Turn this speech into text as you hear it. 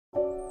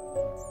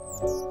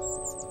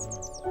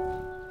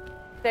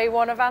Day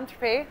one of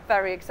Anthropy,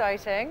 very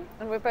exciting,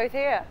 and we're both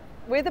here.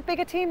 We're the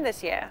bigger team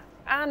this year,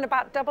 and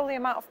about double the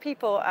amount of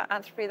people at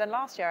Anthropy than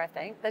last year, I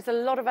think. There's a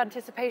lot of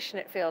anticipation,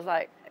 it feels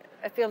like.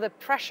 I feel the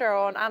pressure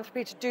on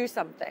Anthropy to do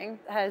something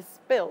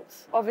has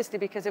built, obviously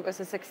because it was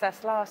a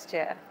success last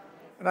year.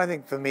 And I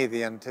think for me,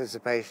 the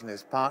anticipation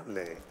is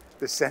partly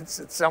the sense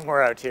that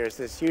somewhere out here is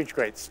this huge,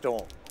 great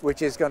storm,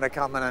 which is going to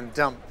come in and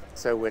dump,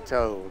 so we're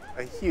told,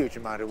 a huge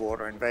amount of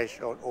water in very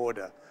short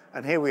order.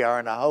 And here we are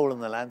in a hole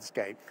in the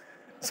landscape.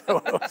 So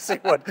we'll see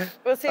what,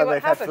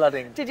 happens.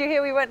 Flooding. Did you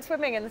hear we went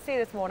swimming in the sea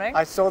this morning?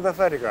 I saw the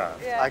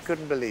photographs. Yes. I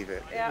couldn't believe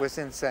it. Yeah. It was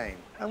insane.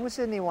 And was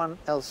anyone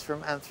else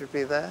from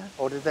Anthropy there?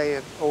 Or did they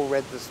have all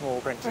read the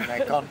small print in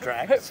their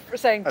contracts?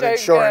 Saying, and don't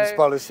insurance go.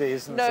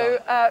 policies and so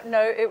on?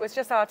 No, it was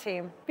just our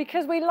team.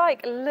 Because we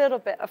like a little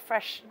bit of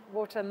fresh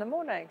water in the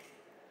morning.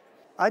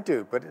 I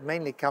do, but it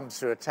mainly comes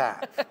through a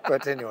tap.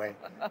 But anyway,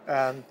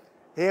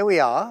 here we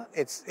are.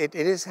 It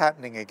is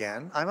happening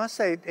again. I must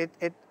say,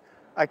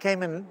 I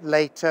came in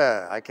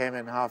later. I came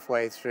in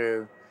halfway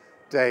through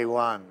day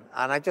one,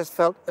 and I just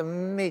felt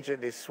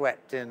immediately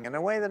swept in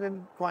a way that I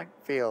didn't quite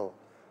feel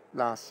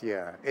last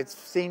year. It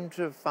seemed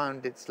to have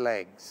found its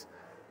legs.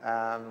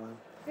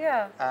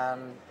 Yeah.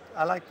 And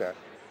I like that.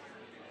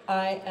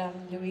 I am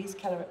Louise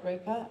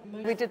Keller-Roper.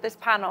 We did this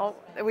panel.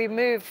 We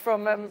moved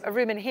from a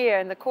room in here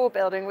in the core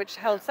building, which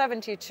held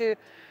 70, to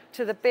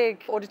the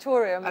big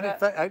auditorium. And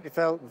it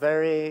felt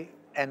very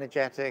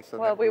energetic.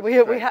 Well,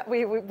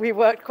 we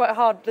worked quite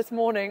hard this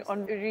morning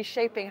on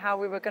reshaping how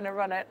we were going to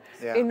run it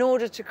in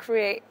order to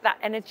create that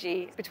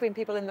energy between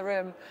people in the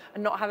room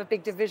and not have a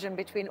big division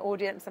between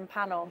audience and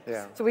panel.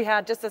 Yeah. So we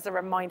had, just as a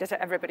reminder to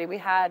everybody, we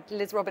had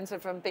Liz Robinson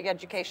from Big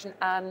Education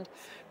and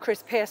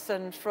Chris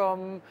Pearson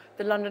from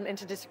the London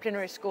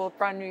Interdisciplinary School,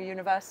 brand new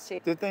university.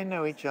 Did they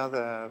know each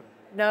other?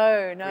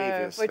 No.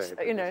 Previously?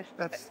 Which, you know.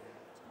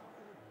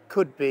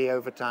 Could be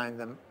over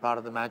time part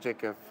of the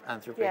magic of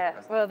Anthropy. Yeah,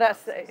 well,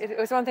 it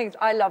was one thing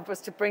I loved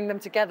was to bring them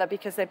together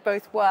because they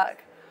both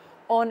work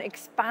on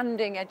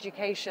expanding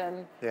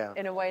education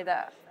in a way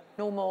that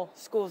normal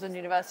schools and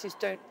universities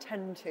don't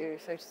tend to,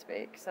 so to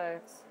speak. So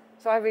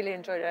I really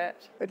enjoyed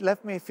it. It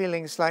left me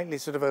feeling slightly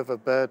sort of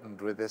overburdened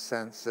with this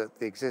sense that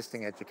the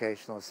existing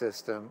educational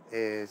system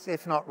is,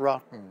 if not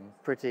rotten,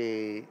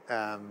 pretty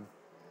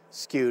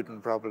skewed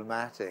and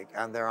problematic,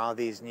 and there are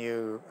these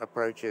new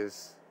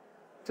approaches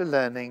to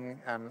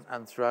learning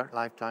and throughout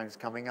lifetimes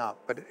coming up.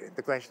 But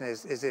the question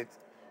is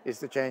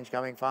the change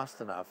coming fast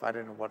enough? I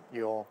don't know what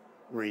your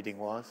reading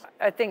was.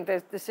 I think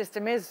the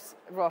system is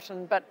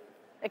rotten, but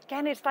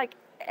again, it's like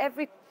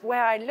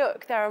everywhere I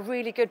look, there are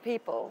really good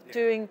people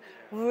doing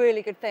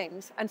really good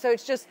things. And so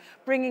it's just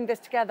bringing this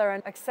together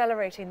and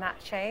accelerating that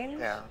change.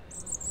 Yeah.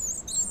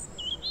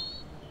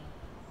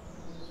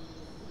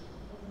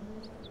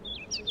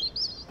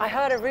 I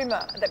heard a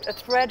rumour that a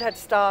thread had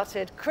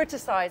started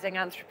criticising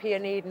Anthropy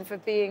and Eden for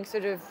being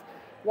sort of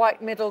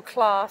white middle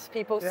class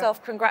people,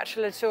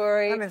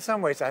 self-congratulatory. And in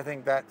some ways, I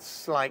think that's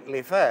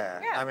slightly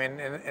fair. Yeah. I mean,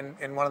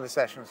 in one of the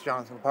sessions,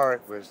 Jonathan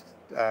Porritt was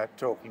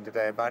talking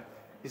today about,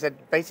 he said,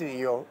 basically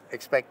you're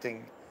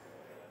expecting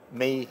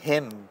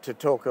him to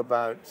talk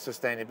about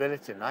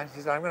sustainability. And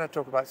he said, I'm going to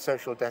talk about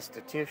social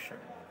destitution.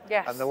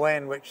 Yes. And the way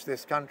in which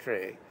this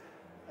country,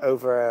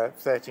 over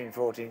 13,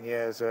 14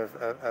 years of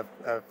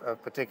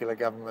particular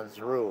government's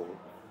rule,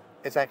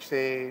 it's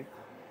actually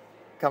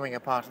coming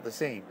apart at the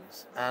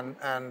seams. And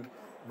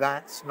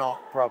that's not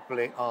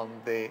properly on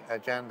the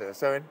agenda.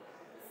 So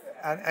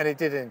it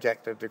did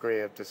inject a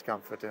degree of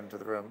discomfort into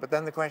the room. But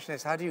then the question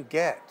is, how do you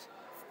get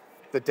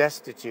the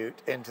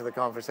destitute into the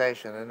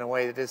conversation in a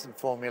way that isn't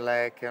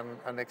formulaic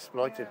and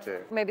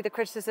exploitative? Maybe the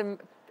criticism,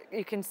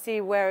 you can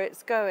see where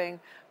it's going.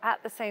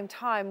 At the same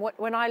time,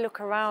 when I look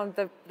around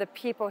the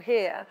people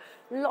here,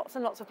 lots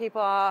and lots of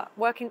people are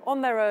working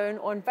on their own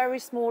or in very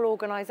small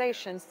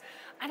organizations.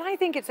 And I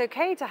think it's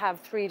okay to have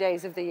 3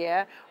 days of the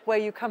year where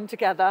you come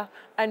together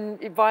and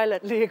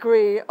violently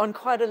agree on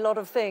quite a lot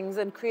of things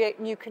and create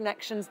new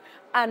connections,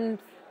 and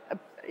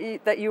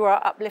that you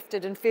are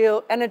uplifted and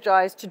feel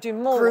energized to do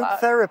more. Group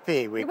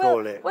therapy, we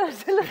call it. Well,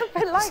 it's a little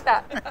bit like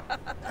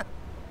that.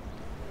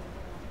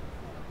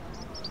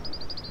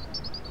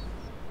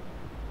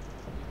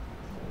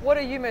 What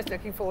are you most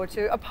looking forward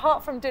to,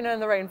 apart from dinner in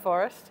the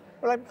rainforest?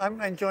 Well, I'm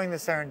enjoying the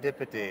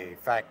serendipity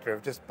factor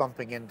of just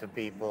bumping into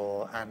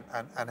people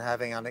and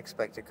having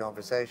unexpected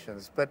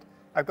conversations. But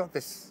I've got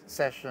this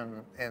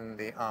session in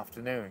the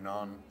afternoon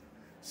on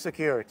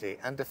security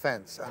and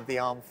defense and the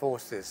armed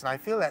forces. And I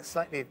feel that's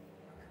slightly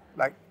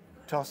like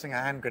tossing a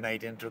hand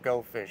grenade into a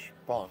goldfish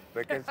pond,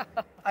 because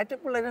I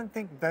don't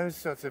think those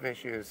sorts of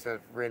issues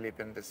have really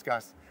been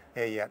discussed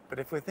here yet. But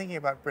if we're thinking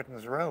about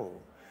Britain's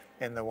role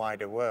in the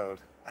wider world,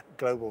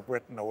 global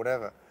Britain or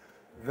whatever,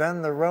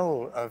 then the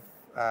role of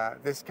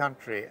this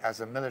country as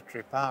a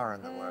military power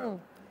in the world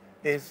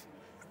is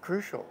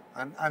crucial.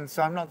 And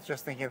so I'm not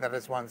just thinking that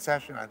as one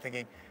session, I'm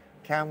thinking,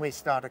 can we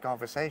start a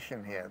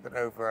conversation here that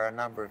over a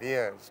number of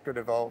years could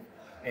evolve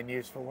in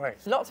useful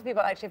ways? Lots of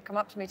people actually have come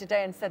up to me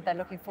today and said they're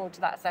looking forward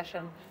to that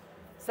session.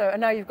 So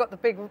and now you've got the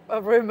big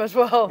room as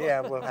well.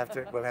 Yeah, we'll have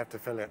to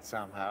fill it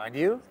somehow. And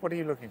you? What are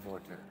you looking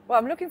forward to? Well,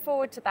 I'm looking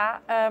forward to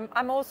that.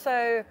 I'm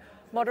also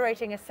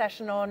moderating a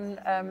session on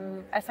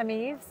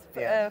SMEs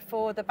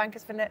for the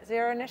Bankers for Net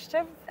Zero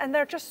initiative. And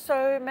there are just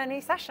so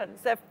many sessions.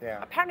 There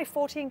are apparently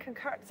 14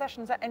 concurrent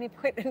sessions at any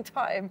point in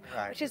time,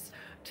 which is,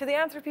 to the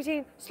Anthropy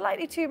team,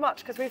 slightly too much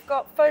because we've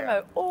got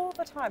FOMO all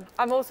the time.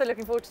 I'm also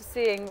looking forward to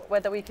seeing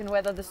whether we can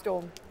weather the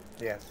storm.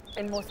 Yes.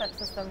 In more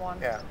senses than one.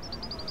 Yeah.